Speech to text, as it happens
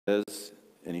says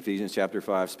in Ephesians chapter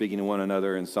 5, speaking to one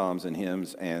another in psalms and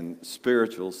hymns and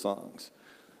spiritual songs,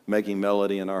 making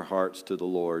melody in our hearts to the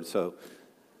Lord. So,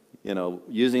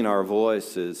 using our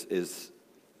voice is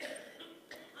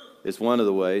one of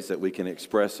the ways that we can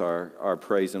express our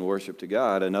praise and worship to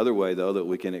God. Another way, though, that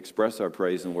we can express our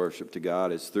praise and worship to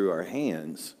God is through our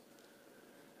hands.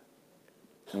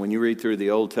 And when you read through the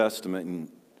Old Testament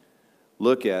and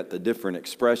look at the different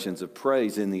expressions of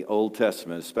praise in the Old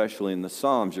Testament, especially in the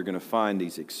Psalms, you're going to find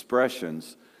these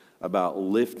expressions about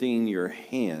lifting your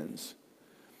hands.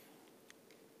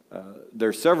 There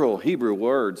are several Hebrew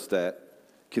words that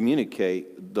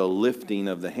communicate the lifting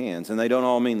of the hands, and they don't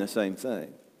all mean the same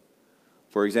thing.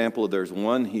 For example, there's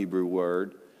one Hebrew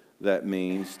word that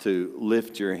means to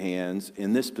lift your hands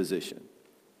in this position.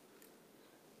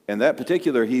 And that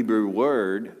particular Hebrew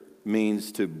word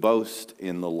means to boast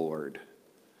in the Lord.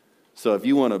 So if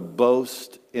you want to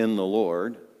boast in the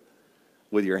Lord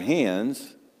with your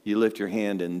hands, you lift your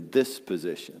hand in this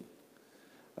position.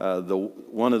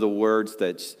 One of the words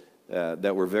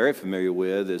that we're very familiar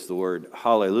with is the word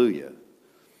hallelujah.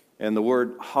 And the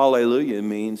word hallelujah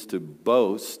means to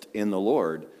boast in the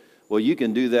Lord. Well, you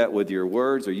can do that with your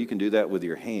words, or you can do that with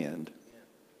your hand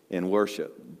in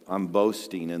worship. I'm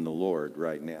boasting in the Lord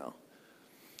right now.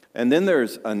 And then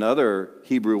there's another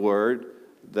Hebrew word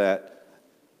that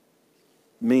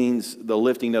means the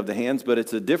lifting of the hands, but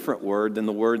it's a different word than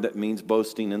the word that means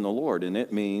boasting in the Lord. And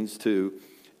it means to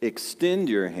extend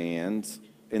your hands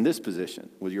in this position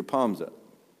with your palms up.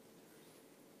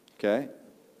 Okay?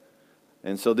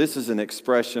 And so this is an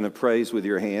expression of praise with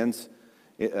your hands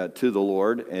to the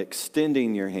Lord,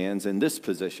 extending your hands in this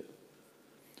position.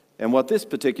 And what this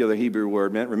particular Hebrew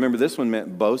word meant, remember this one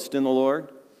meant boast in the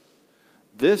Lord.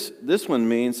 This one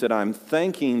means that I'm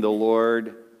thanking the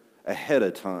Lord ahead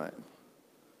of time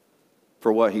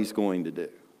for what He's going to do.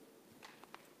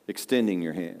 Extending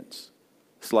your hands.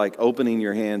 It's like opening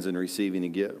your hands and receiving a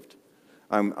gift.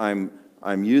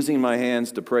 I'm using my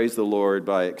hands to praise the Lord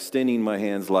by extending my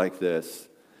hands like this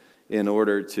in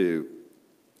order to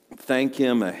thank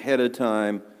Him ahead of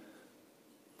time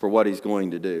for what He's going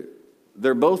to do.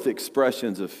 They're both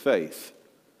expressions of faith,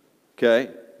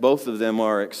 okay? Both of them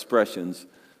are expressions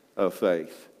of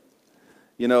faith.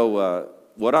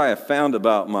 What I have found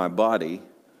about my body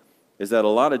is that a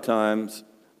lot of times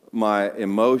my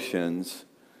emotions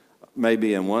may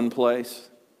be in one place,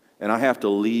 and I have to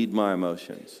lead my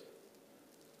emotions.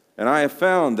 And I have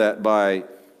found that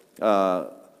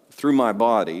through my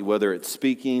body, whether it's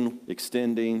speaking,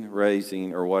 extending,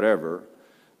 raising, or whatever,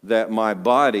 that my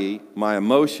body, my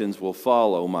emotions will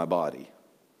follow my body.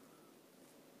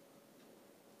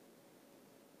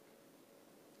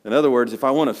 In other words, if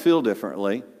I want to feel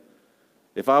differently,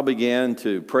 if I begin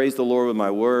to praise the Lord with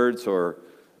my words, or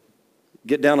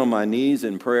get down on my knees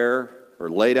in prayer, or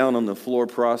lay down on the floor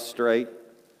prostrate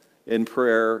in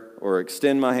prayer, or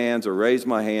extend my hands or raise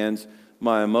my hands,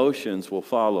 my emotions will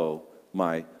follow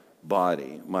my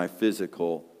body, my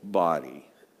physical body.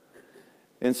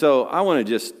 And so I want to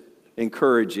just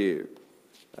encourage you.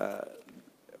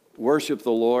 Worship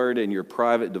the Lord in your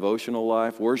private devotional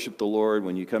life. Worship the Lord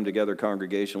when you come together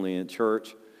congregationally in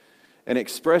church. And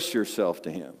express yourself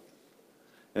to Him.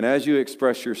 And as you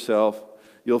express yourself,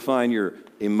 you'll find your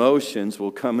emotions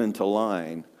will come into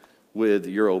line with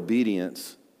your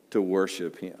obedience to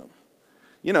worship Him.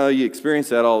 You experience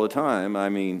that all the time. I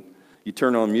mean, you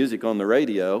turn on music on the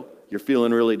radio, you're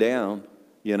feeling really down,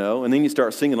 and then you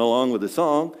start singing along with the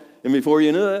song, and before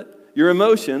you know it, your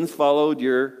emotions followed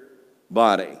your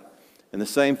body. And the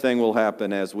same thing will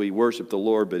happen as we worship the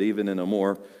Lord, but even in a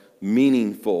more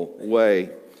meaningful way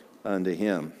unto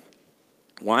Him.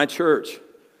 Why church?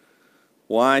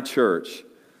 Why church?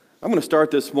 I'm going to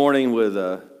start this morning with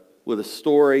a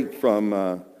story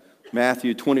from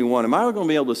Matthew 21. Am I going to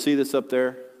be able to see this up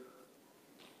there?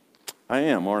 I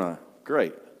am, aren't I?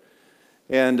 Great.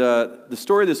 And the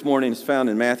story this morning is found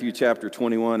in Matthew chapter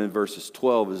 21 and verses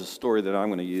 12 is a story that I'm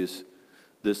going to use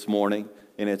this morning.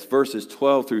 And it's verses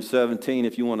 12 through 17.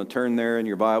 If you want to turn there in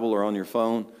your Bible or on your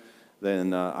phone,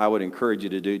 then I would encourage you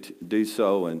to do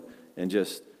so and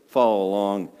just follow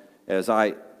along as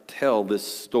I tell this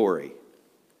story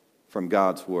from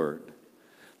God's Word.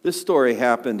 This story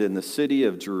happened in the city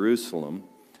of Jerusalem,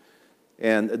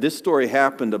 and this story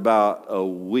happened about a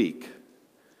week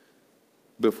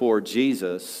before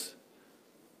Jesus,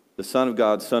 the Son of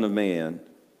God, Son of Man,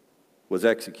 was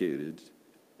executed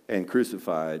and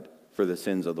crucified for the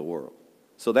sins of the world.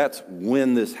 So that's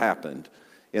when this happened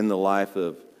in the life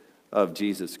of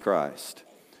Jesus Christ.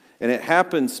 And it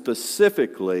happened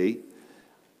specifically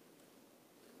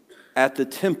at the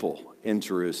temple in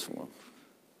Jerusalem.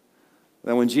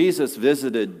 Now, when Jesus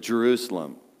visited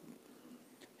Jerusalem,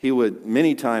 he would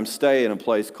many times stay in a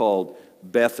place called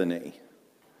Bethany.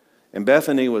 And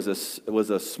Bethany was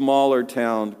a smaller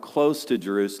town close to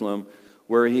Jerusalem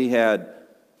where he had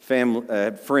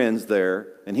friends there,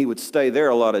 and he would stay there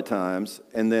a lot of times,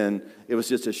 and then it was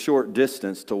just a short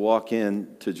distance to walk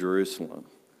in to Jerusalem.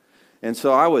 And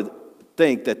so I would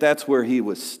think that that's where he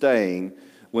was staying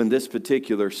when this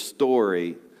particular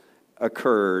story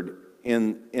occurred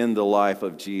in the life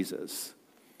of Jesus.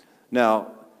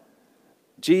 Now,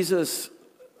 Jesus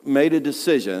made a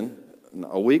decision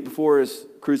a week before his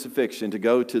crucifixion to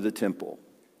go to the temple.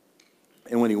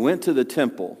 And when he went to the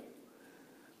temple,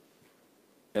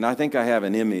 and I think I have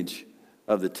an image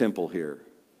of the temple here.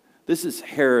 This is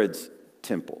Herod's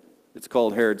temple. It's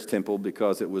called Herod's temple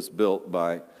because it was built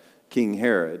by King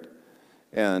Herod.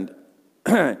 And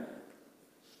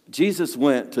Jesus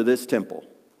went to this temple,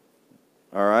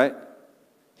 all right?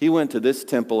 He went to this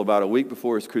temple about a week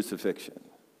before his crucifixion.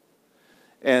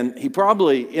 And he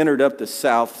probably entered up the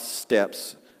south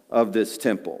steps of this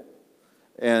temple.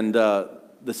 And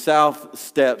the south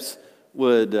steps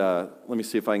would, let me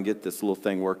see if I can get this little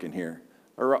thing working here,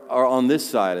 are on this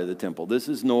side of the temple. This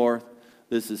is north,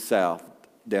 this is south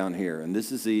down here, and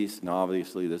this is east, and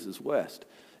obviously this is west.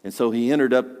 And so he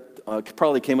entered up,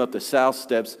 probably came up the south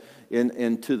steps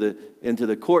into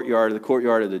the courtyard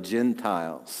of the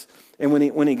Gentiles. And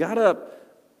when he got up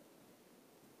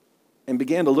and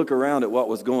began to look around at what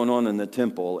was going on in the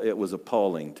temple, it was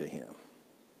appalling to him.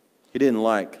 He didn't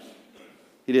like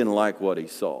what he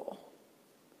saw.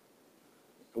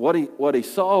 What he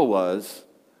saw was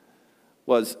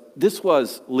this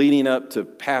was leading up to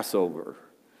Passover,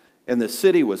 and the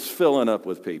city was filling up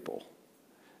with people,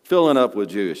 filling up with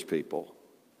Jewish people.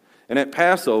 And at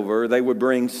Passover, they would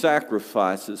bring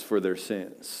sacrifices for their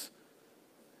sins.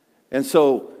 And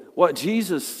so what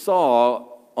Jesus saw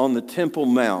on the Temple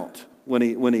Mount when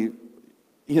he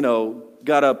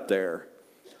got up there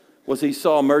was he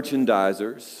saw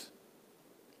merchandisers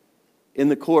in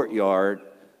the courtyard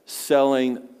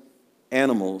selling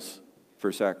animals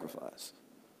for sacrifice.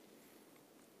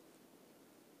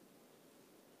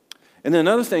 And then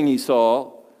another thing he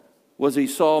saw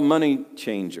money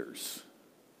changers.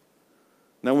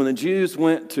 Now, when the Jews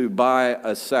went to buy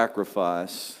a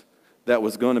sacrifice that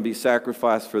was going to be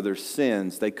sacrificed for their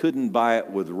sins, they couldn't buy it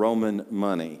with Roman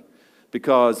money,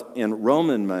 because in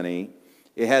Roman money,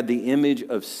 it had the image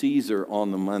of Caesar on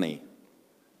the money.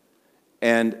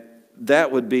 And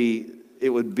it would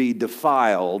be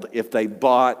defiled if they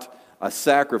bought a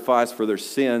sacrifice for their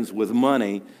sins with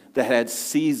money that had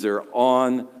Caesar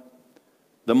on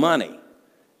the money.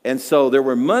 And so there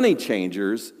were money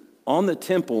changers on the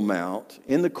Temple Mount,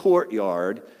 in the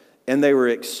courtyard, and they were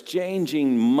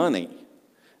exchanging money.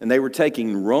 And they were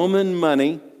taking Roman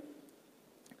money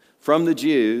from the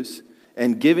Jews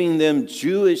and giving them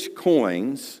Jewish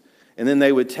coins, and then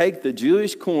they would take the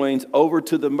Jewish coins over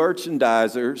to the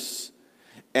merchandisers,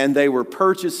 and they were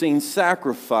purchasing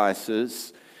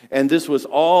sacrifices, and this was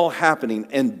all happening,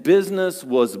 and business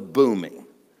was booming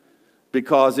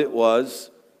because it was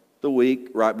the week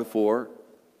right before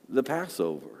the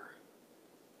Passover.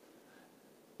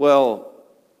 Well,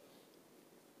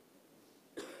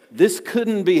 this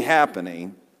couldn't be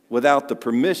happening without the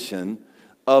permission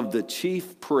of the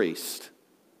chief priest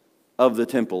of the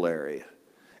temple area.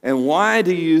 And why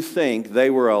do you think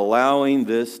they were allowing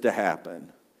this to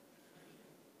happen?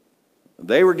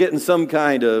 They were getting some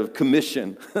kind of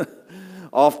commission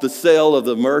off the sale of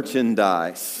the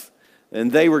merchandise.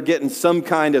 And they were getting some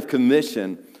kind of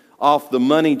commission off the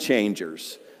money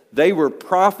changers. They were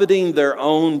profiting their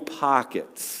own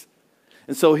pockets.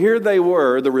 And so here they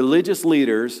were, the religious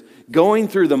leaders, going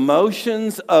through the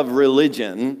motions of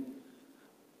religion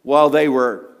while they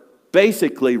were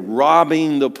basically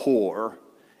robbing the poor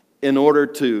in order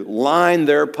to line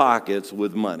their pockets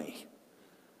with money.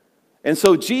 And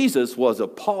so Jesus was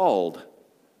appalled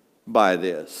by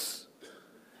this.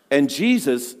 And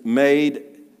Jesus made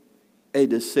a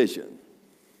decision.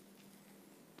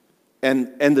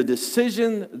 And the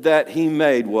decision that he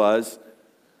made was,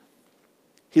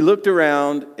 he looked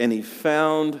around and he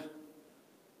found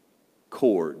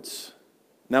cords.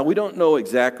 Now, we don't know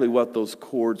exactly what those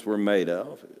cords were made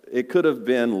of. It could have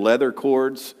been leather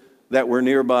cords that were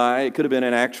nearby. It could have been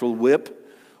an actual whip.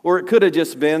 Or it could have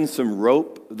just been some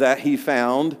rope that he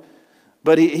found.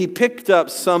 But he picked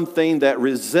up something that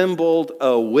resembled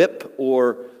a whip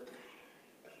or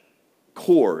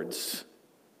cords.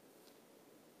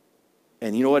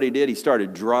 And you know what he did? He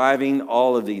started driving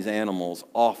all of these animals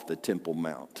off the Temple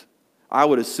Mount. I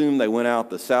would assume they went out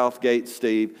the south gate,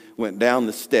 Steve, went down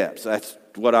the steps. That's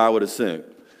what I would assume.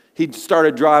 He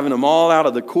started driving them all out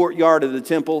of the courtyard of the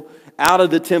temple, out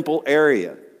of the temple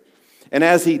area. And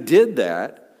as he did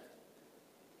that,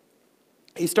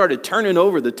 he started turning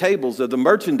over the tables of the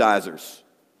merchandisers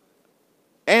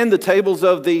and the tables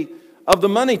of the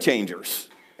money changers.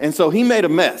 And so he made a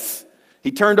mess.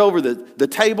 He turned over the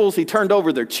tables, he turned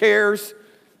over their chairs,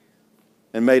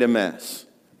 and made a mess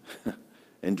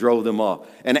and drove them off.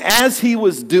 And as he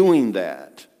was doing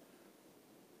that,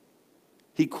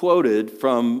 he quoted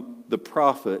from the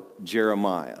prophet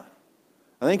Jeremiah.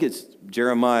 I think it's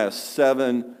Jeremiah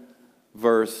 7,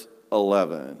 verse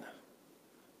 11.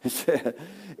 It said,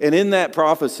 and in that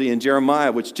prophecy in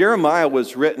Jeremiah, which Jeremiah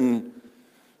was written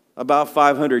about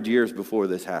 500 years before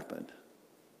this happened.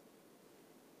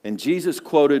 And Jesus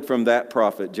quoted from that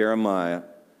prophet, Jeremiah,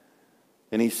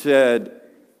 and he said,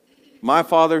 my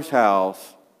Father's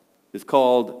house is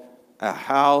called a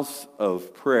house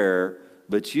of prayer,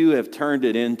 but you have turned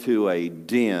it into a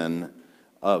den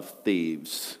of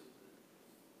thieves.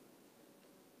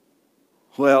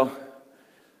 Well,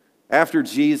 after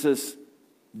Jesus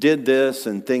did this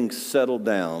and things settled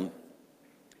down,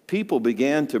 people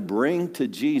began to bring to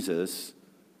Jesus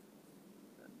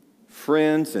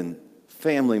friends and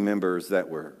family members that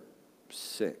were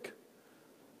sick.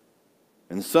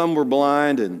 And some were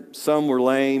blind and some were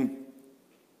lame,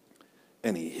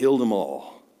 and he healed them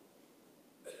all.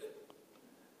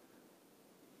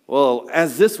 Well,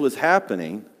 as this was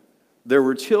happening, there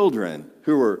were children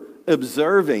who were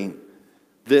observing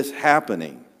this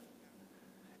happening.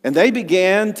 And they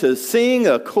began to sing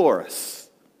a chorus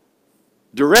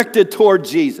directed toward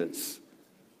Jesus.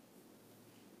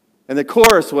 And the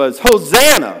chorus was,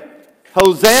 Hosanna,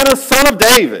 Hosanna, Son of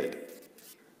David.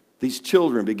 These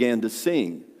children began to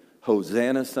sing,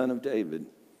 Hosanna, Son of David.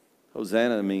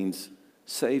 Hosanna means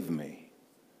save me.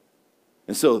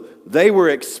 And so they were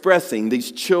expressing,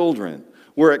 these children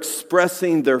were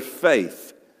expressing their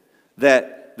faith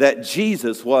that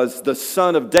Jesus was the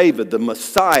Son of David, the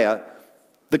Messiah,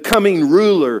 the coming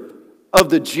ruler of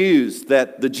the Jews,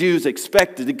 that the Jews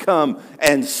expected to come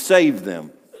and save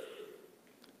them.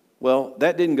 Well,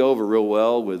 that didn't go over real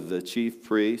well with the chief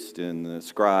priest and the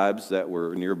scribes that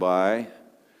were nearby.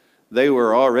 They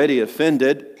were already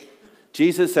offended.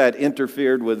 Jesus had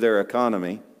interfered with their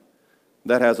economy.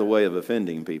 That has a way of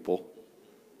offending people.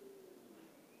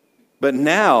 But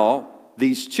now,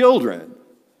 these children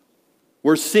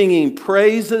were singing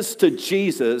praises to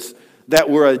Jesus that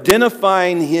were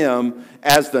identifying him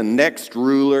as the next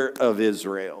ruler of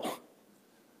Israel.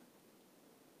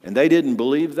 And they didn't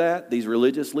believe that. These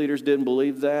religious leaders didn't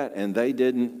believe that, and they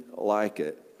didn't like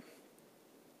it.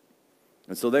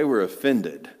 And so they were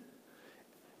offended.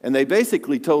 And they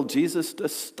basically told Jesus to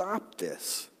stop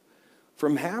this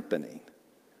from happening.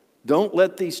 Don't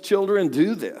let these children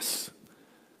do this.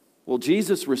 Well,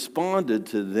 Jesus responded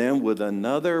to them with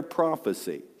another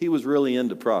prophecy. He was really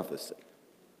into prophecy.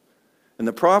 And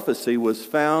the prophecy was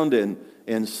found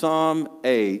in Psalm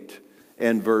 8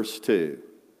 and verse 2.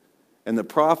 And the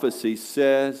prophecy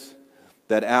says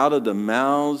that out of the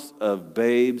mouths of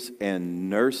babes and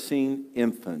nursing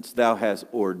infants thou hast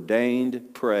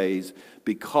ordained praise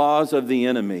because of the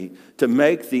enemy, to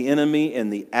make the enemy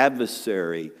and the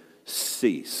adversary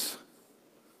cease.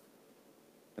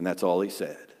 And that's all he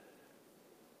said.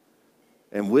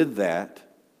 And with that,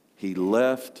 he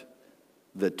left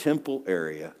the temple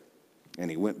area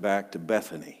and he went back to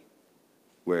Bethany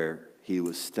where he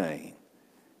was staying.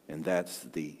 And that's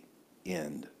the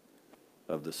end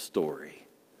of the story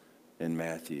in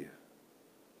Matthew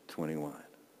 21.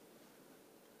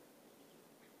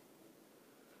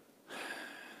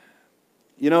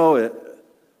 You know,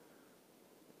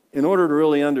 in order to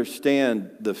really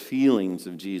understand the feelings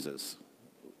of Jesus,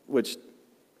 which,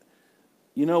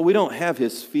 you know, we don't have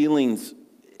his feelings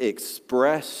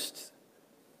expressed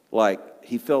like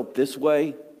he felt this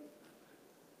way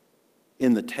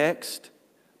in the text,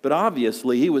 but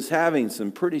obviously he was having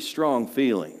some pretty strong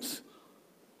feelings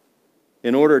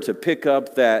in order to pick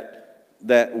up that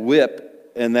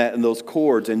whip and those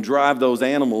cords and drive those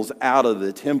animals out of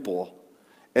the temple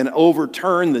and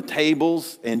overturn the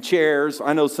tables and chairs.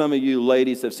 I know some of you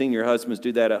ladies have seen your husbands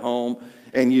do that at home,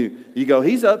 and you go,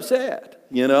 he's upset,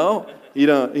 you know?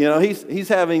 He's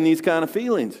having these kind of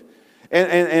feelings.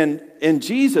 And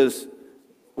Jesus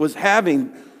was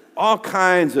having all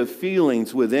kinds of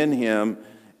feelings within him,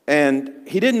 and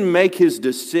he didn't make his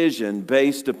decision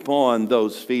based upon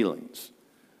those feelings.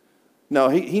 No,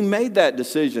 he made that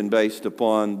decision based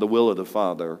upon the will of the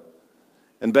Father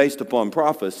and based upon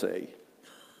prophecy.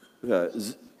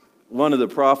 One of the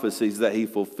prophecies that he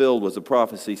fulfilled was a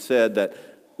prophecy said that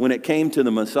when it came to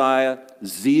the Messiah,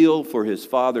 zeal for his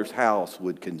Father's house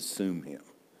would consume him.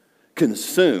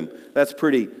 Consume. That's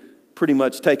pretty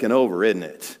much taken over, isn't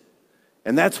it?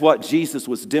 And that's what Jesus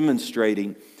was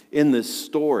demonstrating in this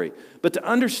story. But to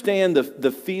understand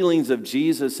the feelings of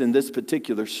Jesus in this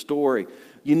particular story,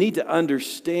 you need to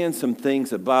understand some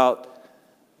things about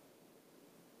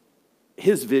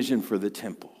his vision for the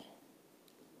temple.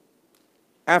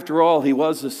 After all, he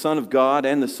was the Son of God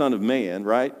and the Son of Man,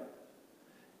 right?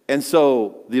 And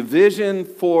so the vision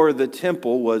for the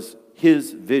temple was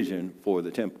his vision for the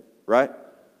temple, right?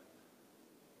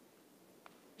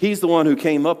 He's the one who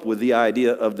came up with the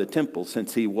idea of the temple,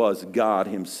 since he was God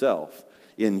himself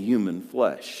in human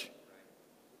flesh.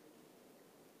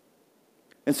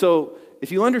 And so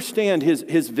if you understand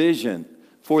his vision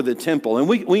for the temple, and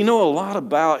we know a lot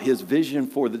about his vision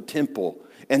for the temple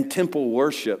and temple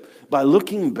worship by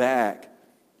looking back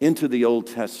into the Old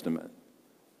Testament.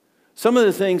 Some of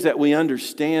the things that we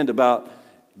understand about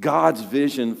God's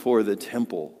vision for the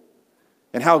temple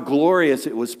and how glorious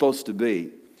it was supposed to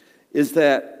be is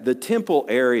that the temple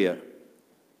area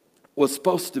was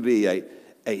supposed to be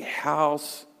a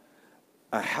house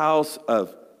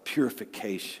of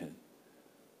purification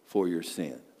for your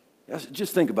sin.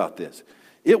 Just think about this.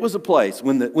 It was a place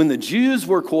when the Jews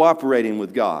were cooperating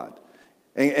with God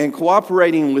and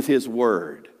cooperating with his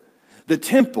word, the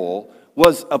temple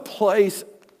was a place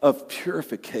of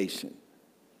purification,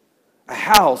 a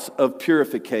house of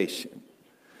purification.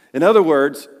 In other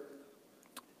words,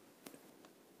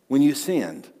 when you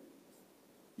sinned,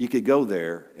 you could go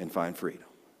there and find freedom.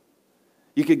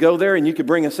 You could go there and you could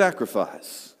bring a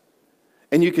sacrifice.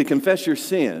 And you could confess your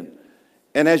sin.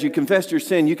 And as you confessed your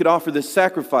sin, you could offer this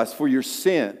sacrifice for your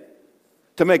sin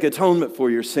to make atonement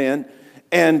for your sin.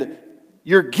 And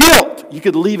your guilt, you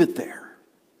could leave it there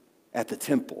at the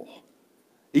temple.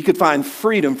 You could find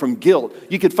freedom from guilt.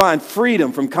 You could find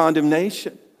freedom from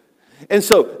condemnation. And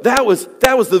so that was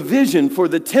the vision for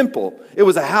the temple. It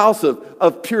was a house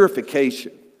of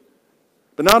purification.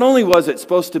 But not only was it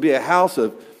supposed to be a house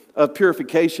of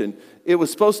purification, it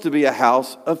was supposed to be a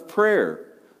house of prayer.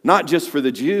 Not just for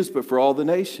the Jews, but for all the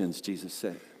nations, Jesus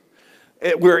said.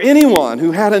 Where anyone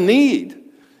who had a need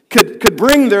could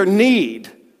bring their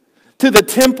need to the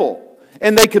temple.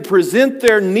 And they could present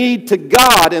their need to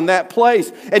God in that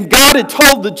place. And God had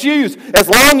told the Jews, as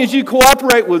long as you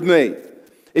cooperate with me,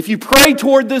 if you pray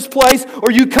toward this place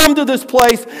or you come to this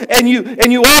place and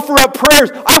you offer up prayers,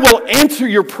 I will answer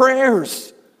your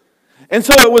prayers. And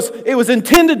so it was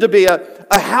intended to be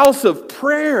a house of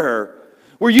prayer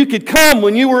where you could come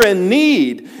when you were in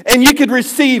need and you could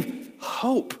receive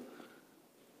hope.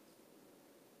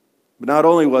 But not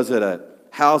only was it a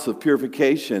house of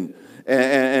purification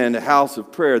and a house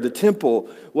of prayer, the temple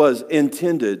was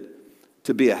intended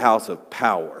to be a house of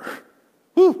power.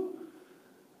 Whew.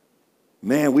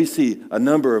 Man, we see a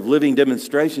number of living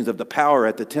demonstrations of the power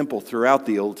at the temple throughout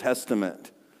the Old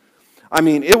Testament. I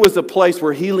mean, it was a place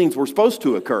where healings were supposed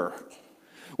to occur,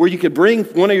 where you could bring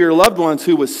one of your loved ones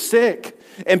who was sick,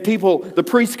 and the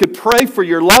priest could pray for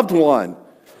your loved one,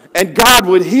 and God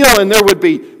would heal, and there would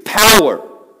be power.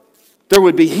 There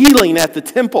would be healing at the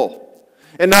temple.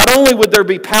 And not only would there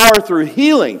be power through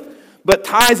healing, but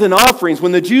tithes and offerings.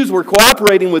 When the Jews were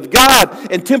cooperating with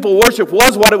God and temple worship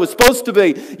was what it was supposed to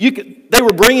be, they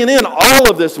were bringing in all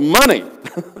of this money.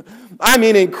 I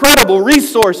mean, incredible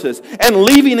resources, and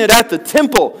leaving it at the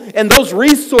temple. And those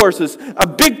resources, a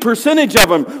big percentage of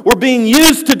them were being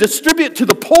used to distribute to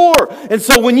the poor. And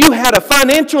so when you had a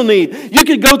financial need, you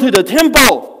could go to the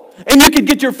temple and you could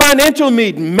get your financial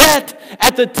need met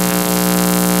at the temple.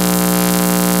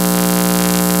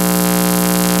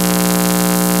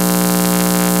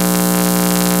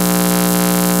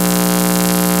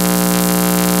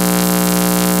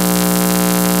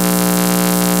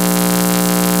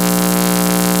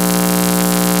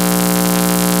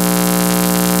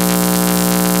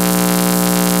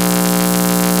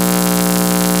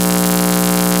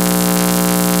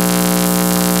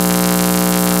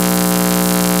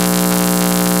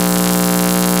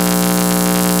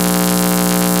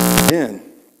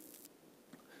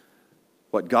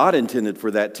 What God intended for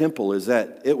that temple is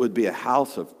that it would be a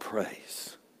house of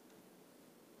praise.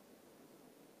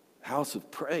 House of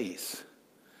praise.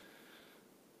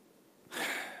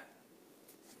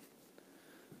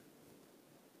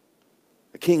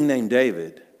 A king named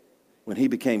David, when he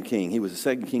became king, he was the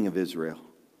second king of Israel.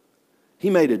 He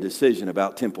made a decision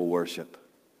about temple worship.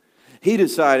 He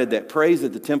decided that praise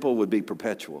at the temple would be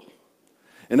perpetual.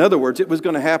 In other words, it was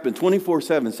going to happen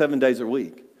 24/7, 7 days a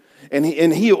week. And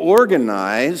he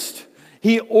organized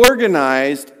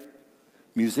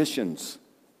musicians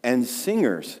and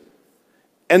singers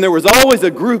And there was always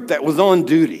a group that was on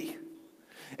duty.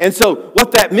 And so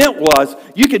what that meant was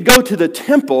you could go to the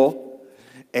temple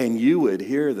and you would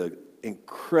hear the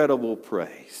incredible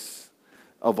praise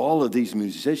of all of these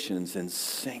musicians and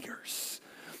singers.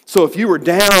 So if you were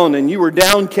down and you were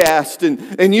downcast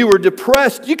and you were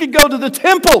depressed, you could go to the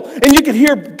temple and you could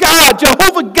hear God,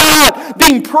 Jehovah God,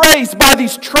 being praised by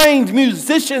these trained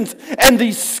musicians and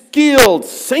these skilled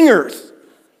singers.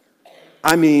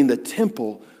 I mean, the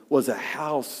temple was a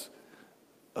house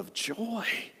of joy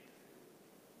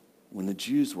when the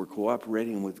Jews were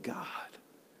cooperating with God.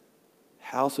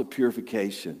 House of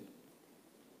purification,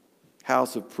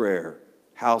 house of prayer,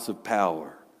 house of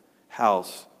power,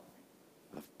 house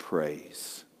of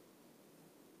praise.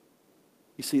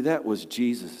 You see, that was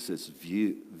Jesus'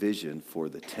 vision for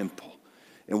the temple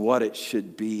and what it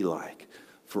should be like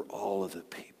for all of the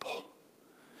people.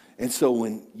 And so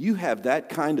when you have that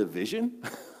kind of vision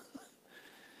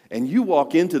and you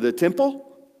walk into the temple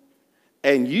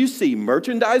and you see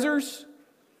merchandisers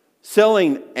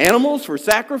selling animals for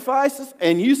sacrifices,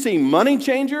 and you see money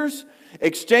changers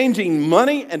exchanging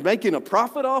money and making a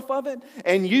profit off of it,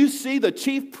 and you see the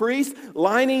chief priests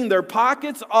lining their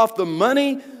pockets off the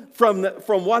money from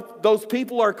what those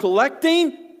people are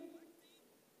collecting,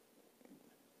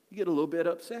 you get a little bit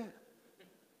upset,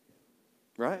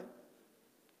 right?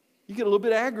 You get a little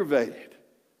bit aggravated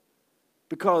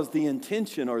because the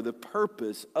intention or the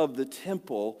purpose of the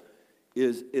temple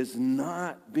is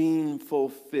not being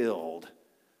fulfilled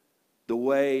the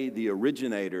way the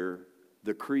originator,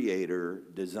 the creator,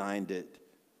 designed it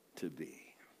to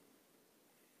be.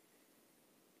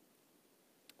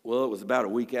 Well, it was about a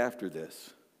week after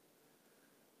this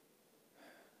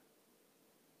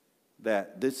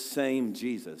that this same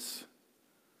Jesus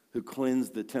who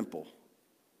cleansed the temple,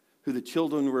 who the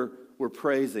children were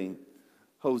praising,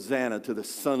 Hosanna to the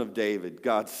Son of David,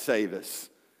 God save us.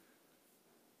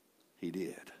 He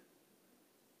did.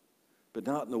 But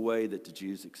not in the way that the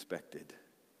Jews expected.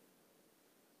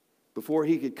 Before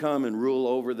he could come and rule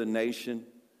over the nation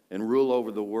and rule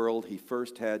over the world, he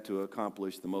first had to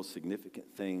accomplish the most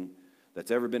significant thing that's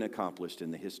ever been accomplished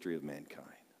in the history of mankind.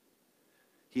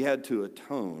 He had to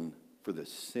atone for the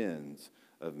sins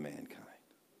of mankind.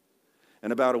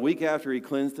 And about a week after he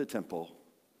cleansed the temple,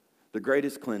 the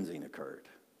greatest cleansing occurred.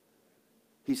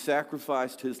 He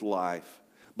sacrificed his life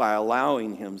by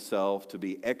allowing himself to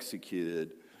be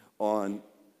executed on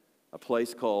a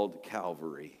place called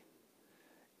Calvary.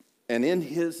 And in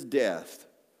his death,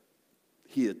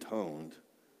 he atoned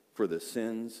for the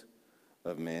sins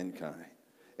of mankind.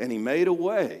 And he made a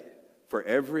way for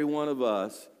every one of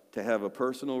us to have a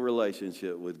personal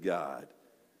relationship with God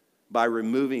by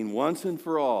removing once and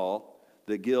for all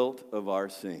the guilt of our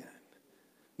sin.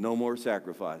 No more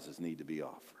sacrifices need to be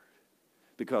offered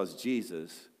because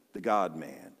Jesus, the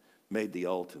God-man, made the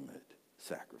ultimate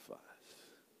sacrifice.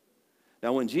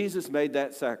 Now, when Jesus made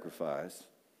that sacrifice,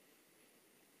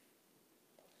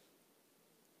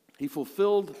 he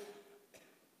fulfilled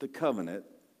the covenant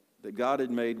that God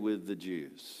had made with the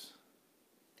Jews.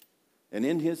 And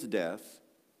in his death,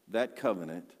 that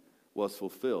covenant was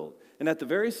fulfilled. And at the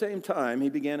very same time, he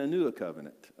began a new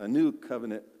covenant.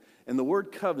 And the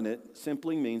word covenant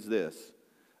simply means this: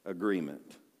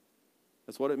 agreement.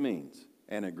 That's what it means.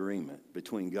 An agreement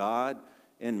between God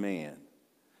and man.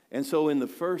 And so in the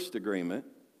first agreement,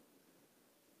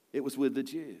 it was with the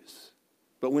Jews.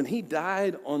 But when he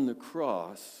died on the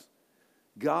cross,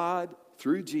 God,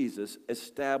 through Jesus,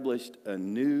 established a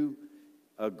new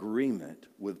agreement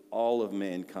with all of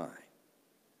mankind.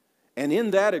 And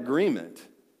in that agreement,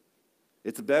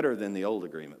 it's better than the old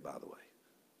agreement, by the way.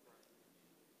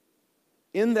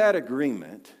 In that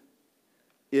agreement,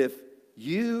 if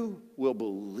you will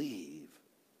believe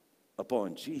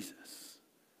upon Jesus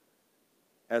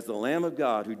as the Lamb of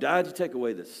God who died to take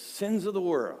away the sins of the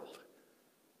world,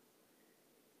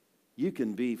 you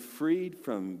can be freed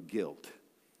from guilt.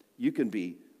 You can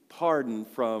be pardoned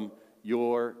from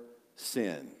your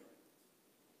sin.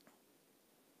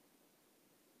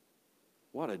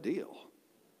 What a deal.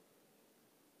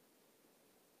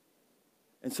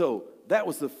 And so that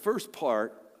was the first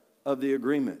part of the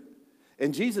agreement.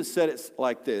 And Jesus said it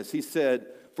like this. He said,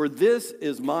 "For this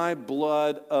is my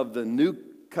blood of the new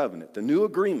covenant," the new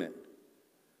agreement,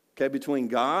 okay, between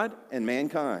God and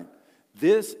mankind.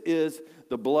 This is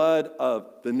the blood of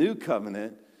the new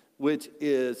covenant, which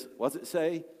is, what's it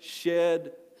say?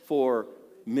 Shed for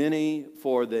many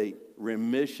for the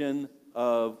remission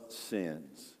of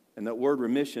sins. And that word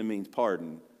remission means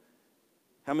pardon.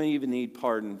 How many even need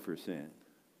pardon for sin?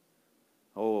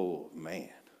 Oh, man.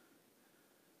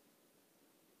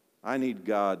 I need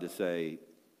God to say,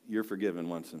 you're forgiven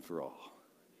once and for all.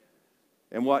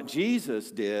 And what Jesus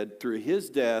did through his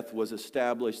death was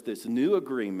establish this new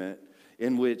agreement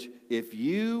in which if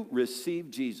you receive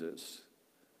Jesus,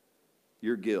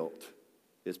 your guilt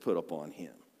is put upon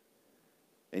him.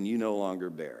 And you no longer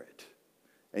bear it.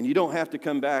 And you don't have to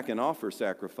come back and offer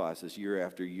sacrifices year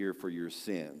after year for your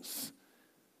sins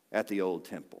at the old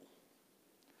temple.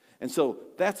 And so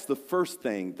that's the first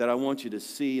thing that I want you to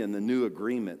see in the new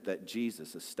agreement that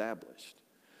Jesus established.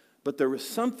 But there was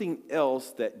something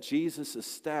else that Jesus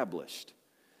established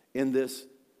in this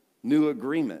new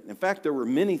agreement. In fact, there were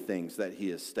many things that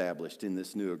he established in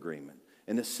this new agreement.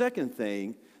 And the second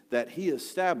thing that he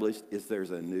established is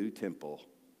there's a new temple.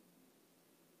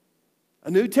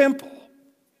 A new temple.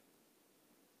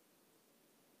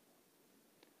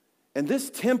 And this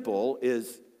temple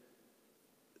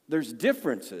there's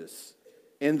differences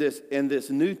in this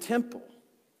new temple.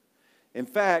 In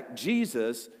fact,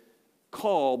 Jesus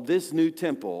called this new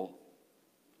temple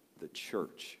the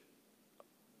church.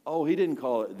 Oh, he didn't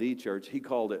call it the church. He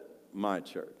called it my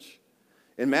church.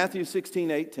 In Matthew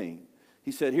 16:18,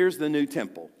 he said, here's the new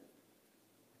temple.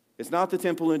 It's not the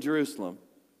temple in Jerusalem.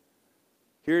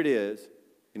 Here it is.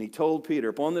 And he told Peter,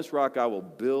 upon this rock I will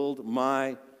build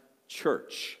my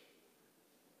church.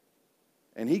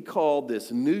 And he called this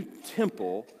new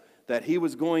temple that he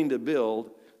was going to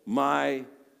build my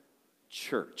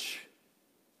church.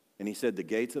 And he said, the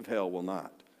gates of hell will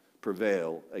not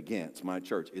prevail against my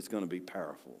church. It's going to be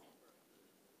powerful.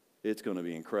 It's going to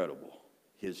be incredible,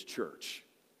 his church.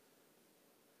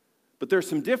 But there's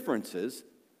some differences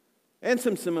and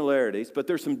some similarities, but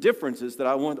there's some differences that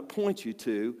I want to point you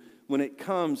to when it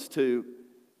comes to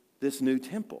this new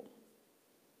temple.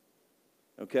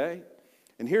 Okay?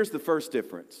 And here's the first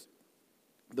difference.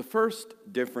 The first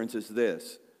difference is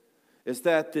this, is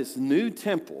that this new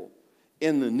temple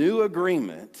in the new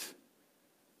agreement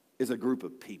is a group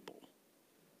of people.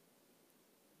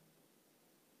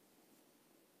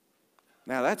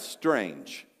 Now that's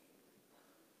strange.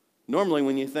 Normally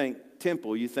when you think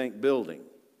temple, you think building.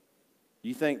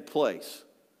 You think place.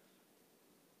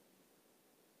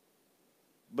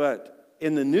 But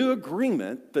in the new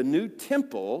agreement, the new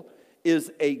temple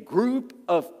is a group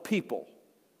of people.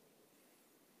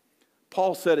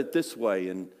 Paul said it this way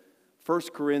in 1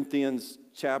 Corinthians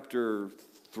chapter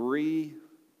 3,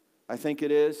 I think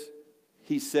it is.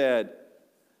 He said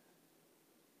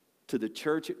to the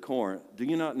church at Corinth, do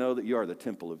you not know that you are the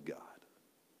temple of God?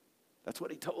 That's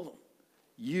what he told them.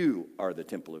 You are the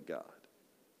temple of God.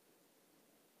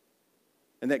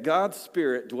 And that God's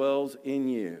Spirit dwells in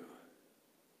you.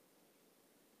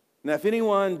 Now, if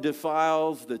anyone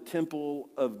defiles the temple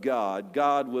of God,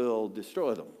 God will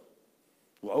destroy them.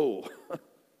 Whoa.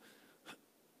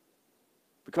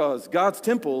 Because God's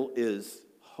temple is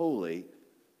holy,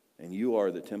 and you are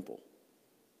the temple.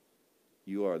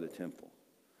 You are the temple.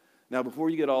 Now, before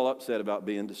you get all upset about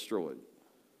being destroyed,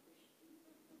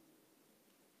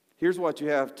 here's what you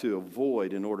have to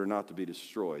avoid in order not to be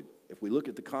destroyed. If we look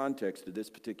at the context of this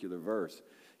particular verse,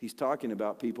 he's talking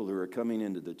about people who are coming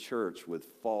into the church with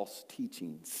false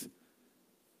teachings.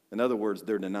 In other words,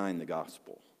 they're denying the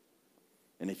gospel.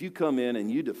 And if you come in and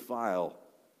you defile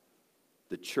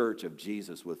the church of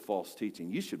Jesus with false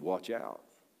teaching, you should watch out.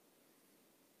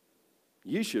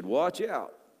 You should watch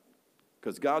out.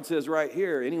 Because God says right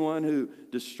here, anyone who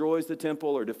destroys the temple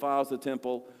or defiles the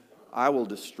temple, I will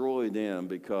destroy them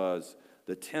because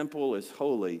the temple is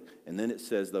holy. And then it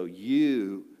says, though,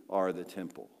 you are the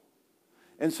temple.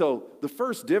 And so the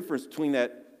first difference between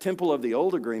that temple of the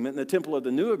old agreement and the temple of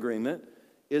the new agreement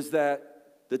is that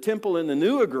the temple in the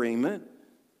new agreement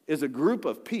is a group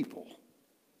of people.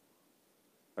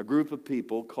 A group of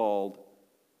people called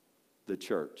the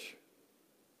church.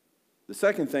 The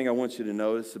second thing I want you to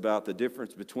notice about the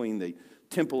difference between the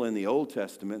temple in the Old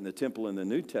Testament and the temple in the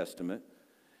New Testament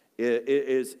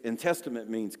is, and testament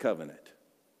means covenant.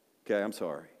 Okay, I'm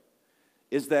sorry.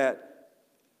 Is that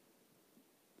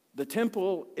the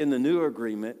temple in the new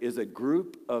agreement is a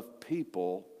group of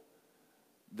people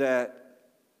that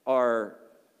are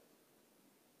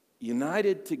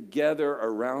united together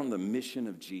around the mission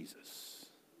of Jesus.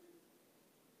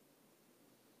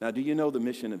 Now, do you know the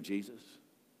mission of Jesus?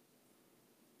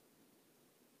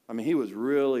 I mean, he was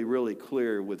really, really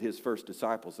clear with his first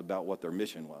disciples about what their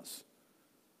mission was.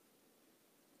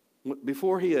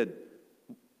 Before he had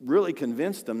really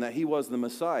convinced them that he was the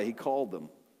Messiah, he called them.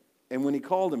 And when he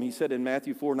called them, he said in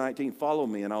Matthew 4:19, follow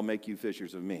me and I'll make you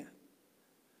fishers of men.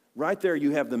 Right there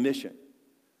you have the mission.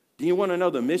 Do you want to know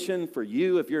the mission for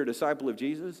you if you're a disciple of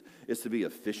Jesus? It's to be a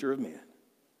fisher of men.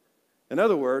 In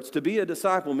other words, to be a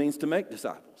disciple means to make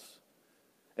disciples.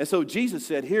 And so Jesus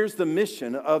said, here's the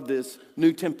mission of this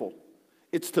new temple.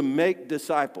 It's to make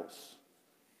disciples.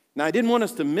 Now, he didn't want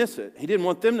us to miss it. He didn't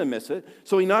want them to miss it.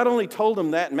 So he not only told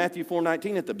them that in Matthew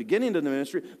 4:19 at the beginning of the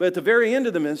ministry, but at the very end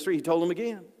of the ministry, he told them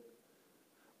again.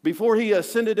 Before he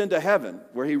ascended into heaven,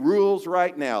 where he rules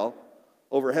right now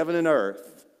over heaven and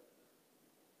earth,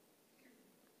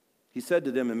 he said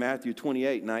to them in Matthew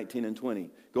 28:19 and 20,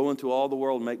 "Go into all the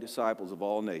world and make disciples of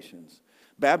all nations,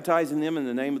 baptizing them in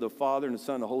the name of the Father and the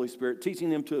Son and the Holy Spirit, teaching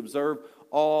them to observe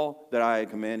all that I have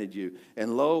commanded you.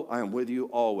 And lo, I am with you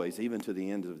always, even to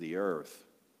the ends of the earth."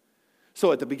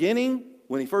 So at the beginning,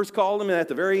 when he first called them, and at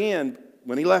the very end,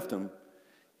 when he left them,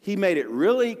 he made it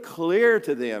really clear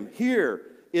to them, here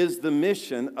is the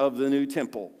mission of the new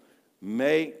temple.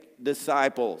 Make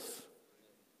disciples.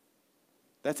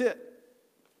 That's it.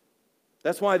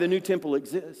 That's why the new temple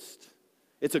exists.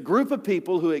 It's a group of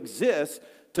people who exist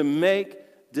to make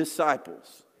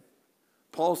disciples.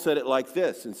 Paul said it like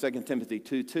this in 2 Timothy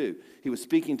 2:2. He was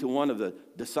speaking to one of the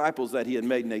disciples that he had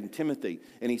made named Timothy.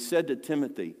 And he said to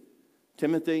Timothy,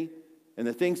 "Timothy, and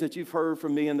the things that you've heard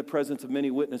from me in the presence of many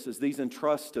witnesses, these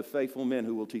entrust to faithful men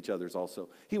who will teach others also."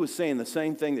 He was saying the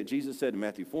same thing that Jesus said in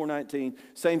Matthew 4:19,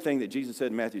 same thing that Jesus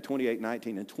said in Matthew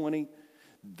 28:19 and 20.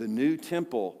 The new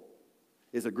temple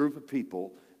is a group of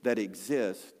people that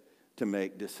exist to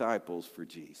make disciples for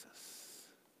Jesus.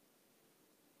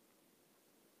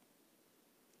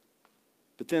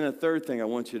 But then a third thing I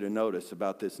want you to notice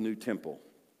about this new temple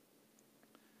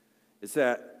is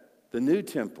that the new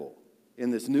temple in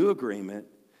this new agreement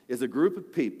is a group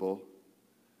of people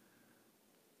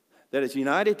that is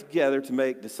united together to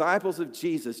make disciples of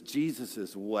Jesus,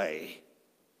 Jesus' way.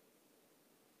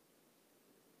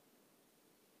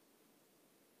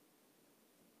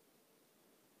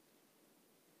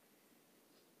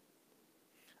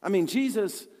 I mean,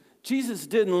 Jesus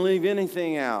didn't leave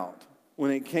anything out when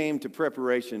it came to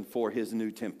preparation for his new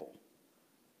temple.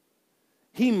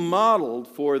 He modeled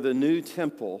for the new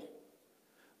temple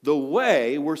the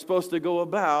way we're supposed to go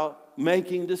about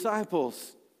making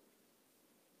disciples.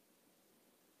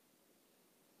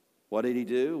 What did he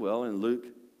do? Well, in Luke,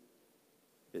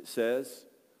 it says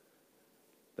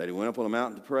that he went up on a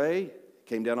mountain to pray,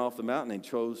 came down off the mountain, and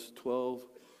chose 12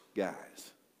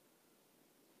 guys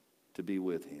to be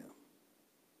with him.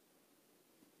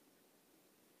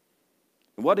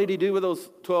 And what did he do with those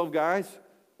 12 guys?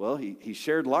 Well, he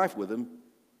shared life with them.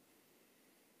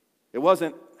 It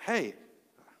wasn't, "Hey,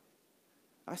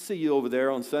 I see you over there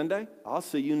on Sunday. I'll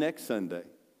see you next Sunday."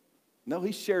 No,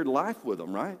 he shared life with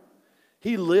them, right?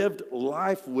 He lived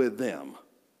life with them.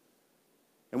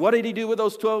 And what did he do with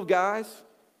those 12 guys?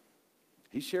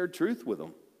 He shared truth with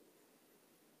them.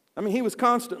 I mean, he was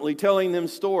constantly telling them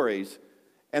stories,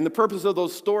 and the purpose of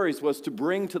those stories was to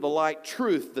bring to the light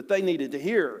truth that they needed to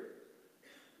hear.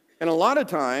 And a lot of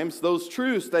times, those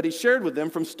truths that he shared with them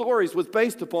from stories was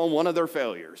based upon one of their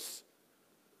failures.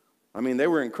 I mean, they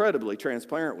were incredibly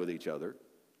transparent with each other.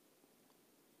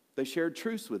 They shared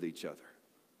truths with each other.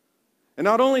 And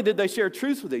not only did they share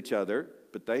truths with each other,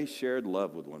 but they shared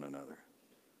love with one another.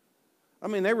 I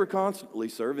mean, they were constantly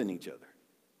serving each other,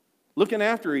 looking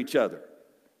after each other.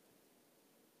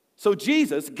 So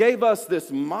Jesus gave us this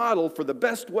model for the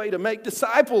best way to make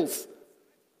disciples.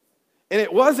 And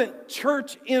it wasn't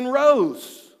church in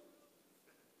rows.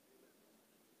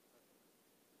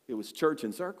 It was church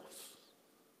in circles.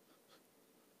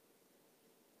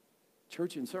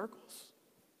 Church in circles.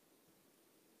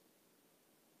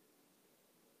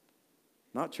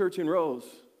 Not church in rows,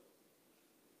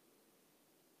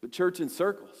 but church in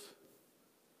circles.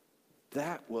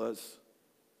 That was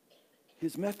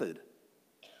his method.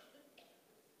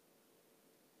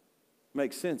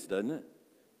 Makes sense, doesn't it?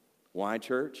 Why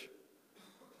church?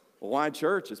 Well, why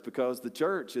church? It's because the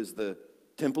church is the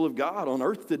temple of God on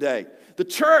earth today. The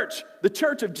church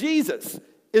of Jesus,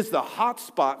 is the hot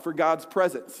spot for God's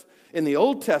presence. In the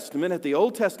Old Testament, at the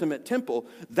Old Testament temple,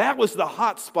 that was the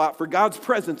hot spot for God's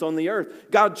presence on the earth.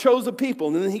 God chose a people,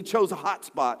 and then he chose a hot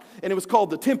spot, and it was called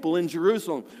the temple in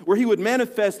Jerusalem, where he would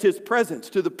manifest his presence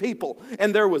to the people.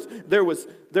 And there was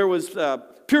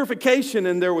purification,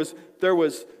 and there was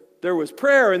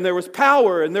prayer, and there was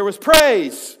power, and there was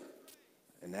praise.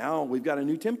 And now we've got a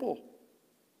new temple,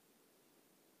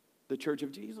 the Church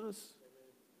of Jesus.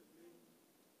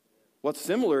 What's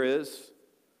similar is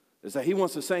that he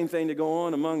wants the same thing to go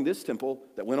on among this temple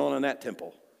that went on in that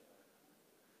temple.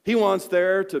 He wants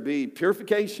there to be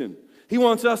purification. He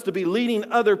wants us to be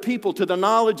leading other people to the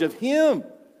knowledge of him.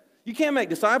 You can't make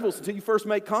disciples until you first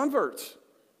make converts.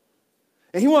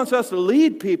 And he wants us to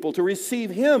lead people to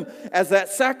receive him as that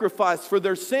sacrifice for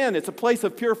their sin. It's a place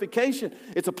of purification.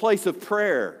 It's a place of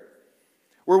prayer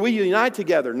where we unite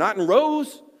together, not in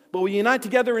rows, But we unite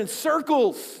together in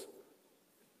circles.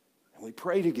 And we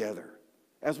pray together.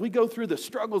 As we go through the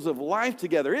struggles of life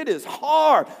together, it is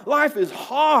hard. Life is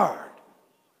hard.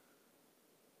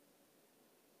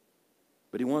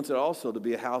 But he wants it also to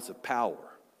be a house of power.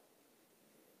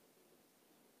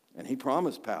 And he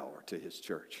promised power to his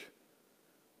church.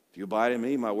 If you abide in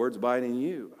me, my words abide in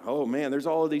you. Oh man, there's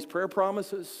all of these prayer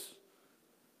promises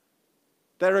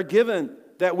that are given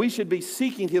that we should be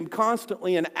seeking him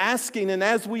constantly and asking. And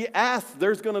as we ask,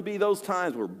 there's going to be those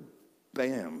times where,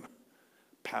 bam,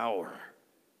 power.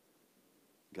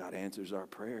 God answers our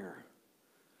prayer.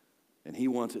 And he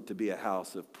wants it to be a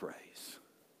house of praise.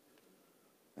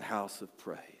 A house of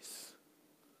praise.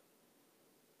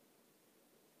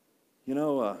 You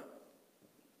know,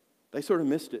 they sort of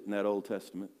missed it in that Old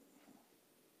Testament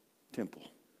temple.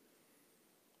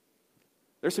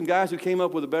 There's some guys who came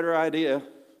up with a better idea,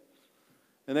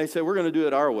 and they said, we're going to do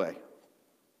it our way.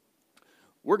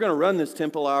 We're going to run this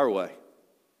temple our way,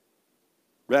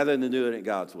 rather than doing it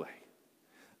God's way.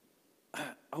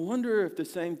 I wonder if the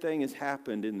same thing has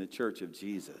happened in the church of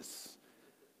Jesus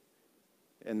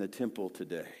and the temple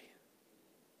today.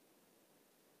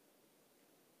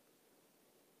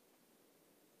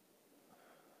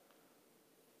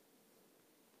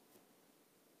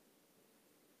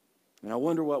 And I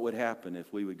wonder what would happen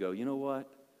if we would go, you know what?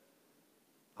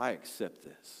 I accept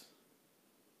this.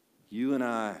 You and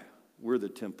I, we're the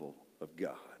temple of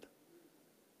God.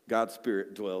 God's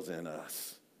Spirit dwells in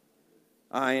us.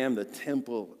 I am the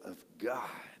temple of God.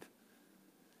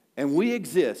 And we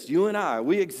exist, you and I,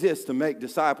 we exist to make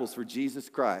disciples for Jesus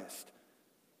Christ.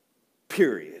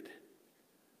 Period.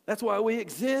 That's why we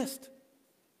exist.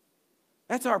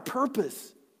 That's our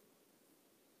purpose.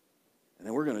 And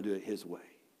then we're going to do it his way.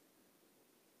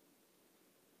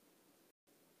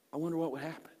 I wonder what would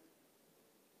happen.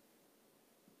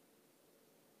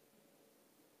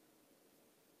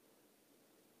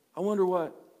 I wonder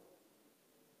what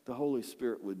the Holy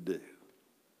Spirit would do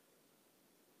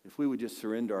if we would just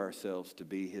surrender ourselves to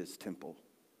be his temple.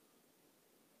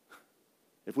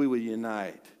 If we would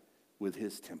unite with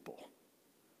his temple.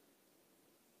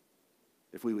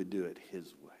 If we would do it his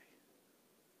way.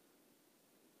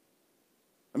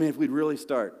 I mean, if we'd really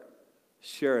start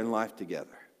sharing life together.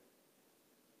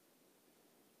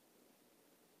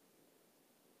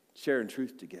 Sharing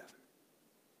truth together.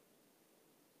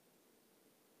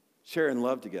 Sharing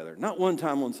love together. Not one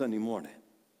time on Sunday morning,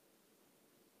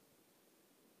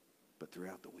 but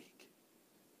throughout the week.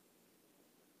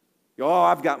 Oh,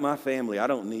 I've got my family. I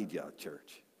don't need y'all,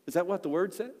 church. Is that what the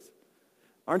word says?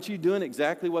 Aren't you doing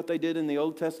exactly what they did in the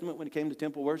Old Testament when it came to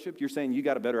temple worship? You're saying you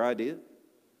got a better idea?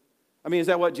 I mean, is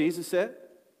that what Jesus said?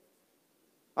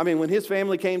 I mean, when his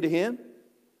family came to him,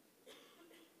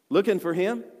 looking for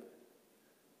him,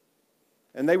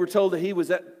 and they were told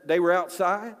that they were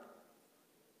outside,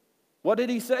 what did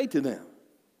he say to them?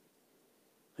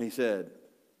 He said,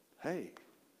 hey,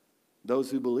 those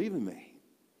who believe in me,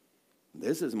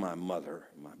 this is my mother,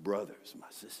 my brothers, my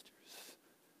sisters.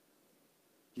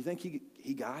 You think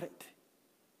he got it?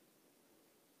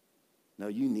 No,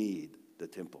 you need the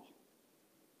temple.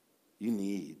 You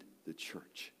need the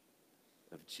church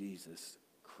of Jesus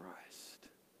Christ.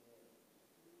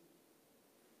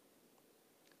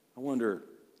 I wonder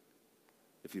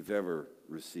if you've ever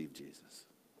received Jesus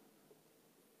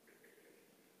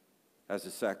as a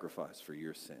sacrifice for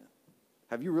your sin.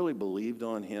 Have you really believed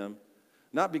on him?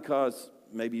 Not because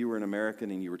maybe you were an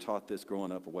American and you were taught this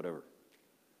growing up or whatever,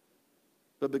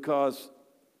 but because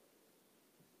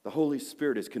the Holy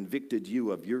Spirit has convicted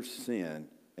you of your sin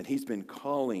and he's been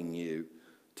calling you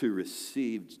to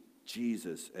receive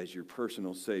Jesus as your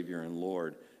personal Savior and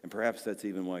Lord. And perhaps that's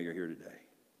even why you're here today.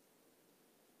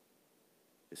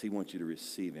 Is he wants you to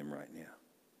receive him right now.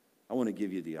 I want to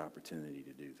give you the opportunity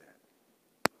to do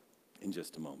that in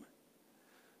just a moment.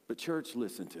 But church,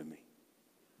 listen to me.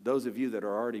 Those of you that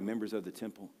are already members of the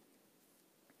temple,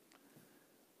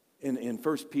 in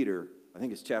 1 Peter, I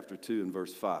think it's chapter 2 and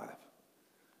verse 5,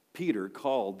 Peter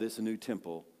called this a new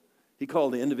temple. He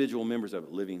called the individual members of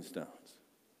it living stones.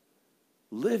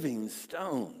 Living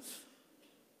stones.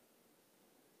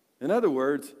 In other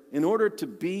words, in order to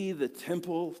be the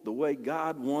temple the way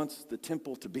God wants the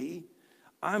temple to be,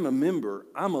 I'm a member,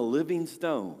 I'm a living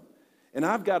stone, and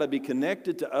I've got to be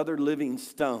connected to other living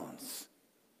stones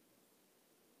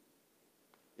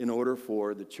in order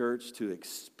for the church to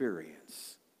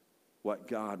experience what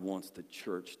God wants the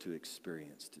church to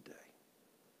experience today.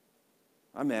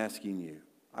 I'm asking you,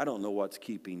 I don't know what's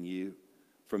keeping you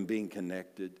from being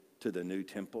connected to the new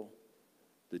temple,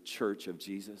 the church of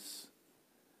Jesus.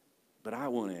 But I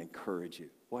want to encourage you,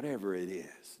 whatever it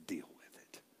is, deal with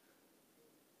it.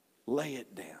 Lay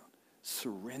it down.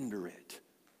 Surrender it.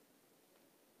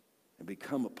 And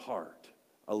become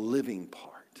a living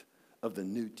part of the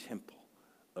new temple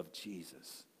of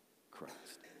Jesus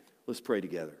Christ. Let's pray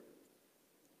together.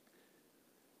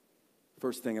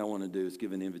 First thing I want to do is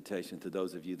give an invitation to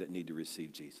those of you that need to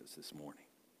receive Jesus this morning.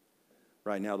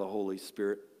 Right now, the Holy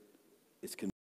Spirit is